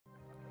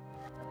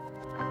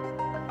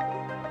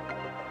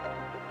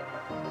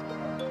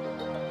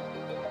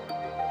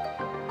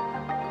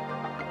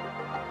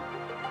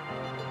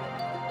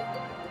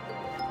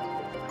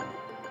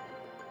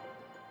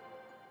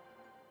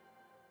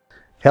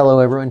Hello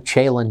everyone,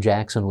 Chalen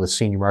Jackson with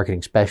Senior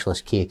Marketing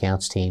Specialist Key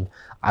Accounts team.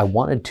 I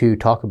wanted to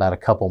talk about a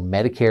couple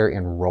Medicare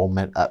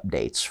enrollment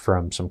updates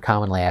from some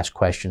commonly asked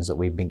questions that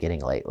we've been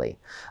getting lately.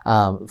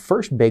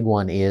 First big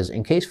one is,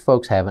 in case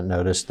folks haven't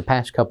noticed, the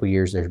past couple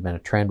years there's been a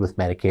trend with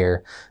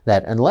Medicare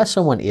that unless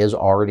someone is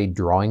already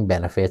drawing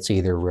benefits,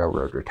 either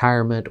railroad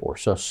retirement or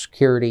Social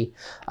Security,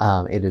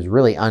 it is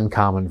really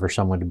uncommon for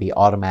someone to be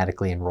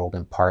automatically enrolled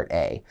in Part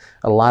A.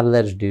 A lot of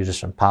that is due to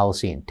some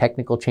policy and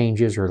technical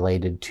changes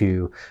related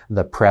to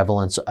the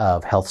prevalence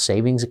of health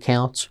savings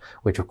accounts,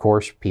 which of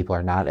course people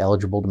are not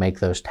eligible to make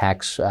those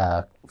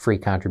tax-free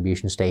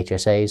contributions to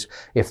HSAs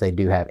if they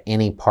do have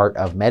any part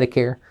of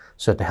Medicare.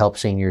 So to help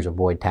seniors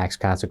avoid tax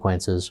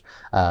consequences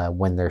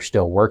when they're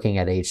still working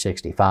at age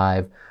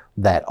 65,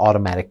 that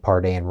automatic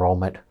Part A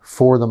enrollment,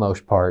 for the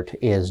most part,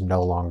 is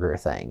no longer a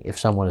thing. If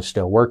someone is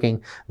still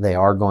working, they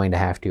are going to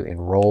have to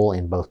enroll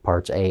in both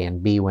Parts A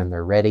and B when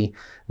they're ready.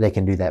 They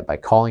can do that by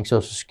calling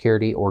Social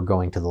Security or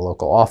going to the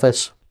local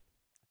office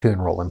to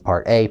enroll in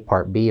Part A.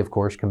 Part B, of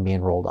course, can be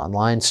enrolled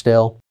online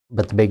still.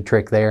 But the big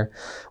trick there,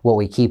 what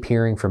we keep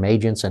hearing from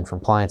agents and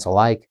from clients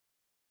alike,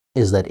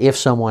 is that if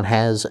someone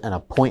has an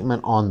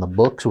appointment on the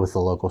books with the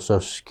local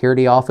Social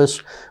Security office,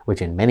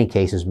 which in many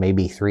cases may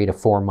be 3 to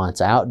 4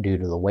 months out due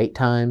to the wait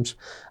times,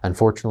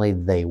 unfortunately,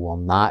 they will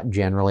not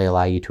generally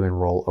allow you to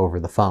enroll over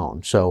the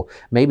phone. So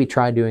maybe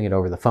try doing it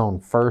over the phone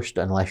first,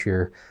 unless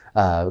your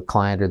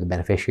client or the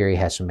beneficiary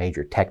has some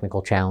major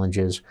technical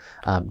challenges,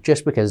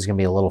 just because it's going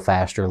to be a little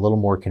faster, a little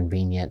more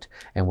convenient,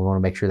 and we want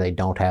to make sure they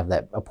don't have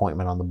that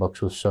appointment on the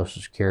books with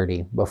Social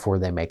Security before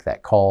they make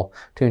that call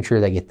to ensure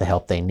they get the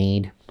help they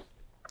need.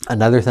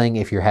 Another thing,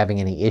 if you're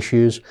having any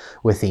issues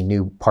with the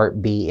new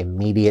Part B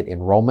immediate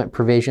enrollment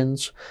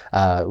provisions,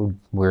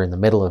 we're in the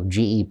middle of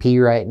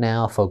GEP right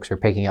now. Folks are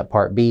picking up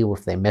Part B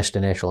if they missed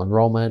initial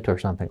enrollment or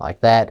something like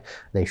that.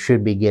 They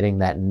should be getting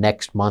that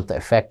next month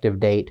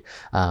effective date.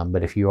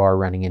 But if you are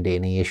running into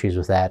any issues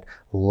with that,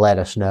 let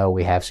us know.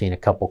 We have seen a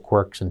couple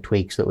quirks and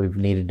tweaks that we've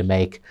needed to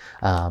make,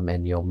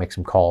 and you'll make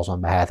some calls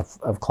on behalf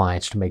of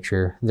clients to make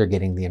sure they're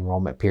getting the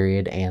enrollment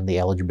period and the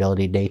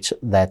eligibility dates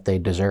that they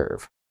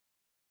deserve.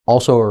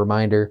 Also a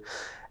reminder,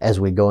 as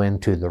we go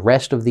into the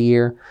rest of the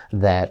year,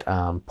 that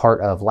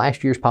part of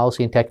last year's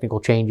policy and technical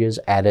changes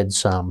added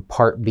some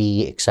Part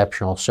B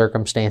exceptional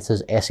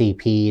circumstances,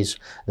 SEPs,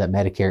 that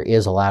Medicare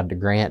is allowed to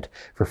grant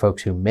for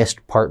folks who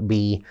missed Part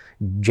B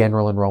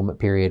general enrollment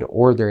period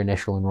or their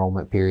initial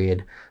enrollment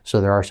period. So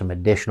there are some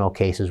additional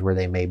cases where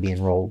they may be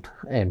enrolled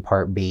in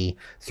Part B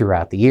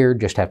throughout the year.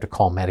 Just have to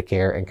call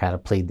Medicare and kind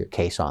of plead their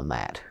case on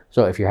that.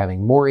 So if you're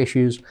having more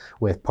issues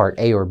with Part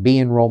A or B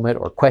enrollment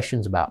or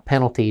questions about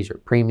penalties or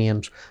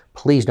premiums,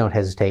 please don't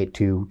hesitate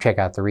to check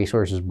out the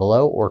resources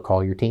below or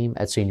call your team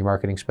at Senior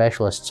Marketing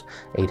Specialists,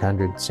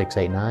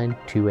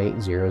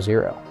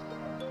 800-689-2800.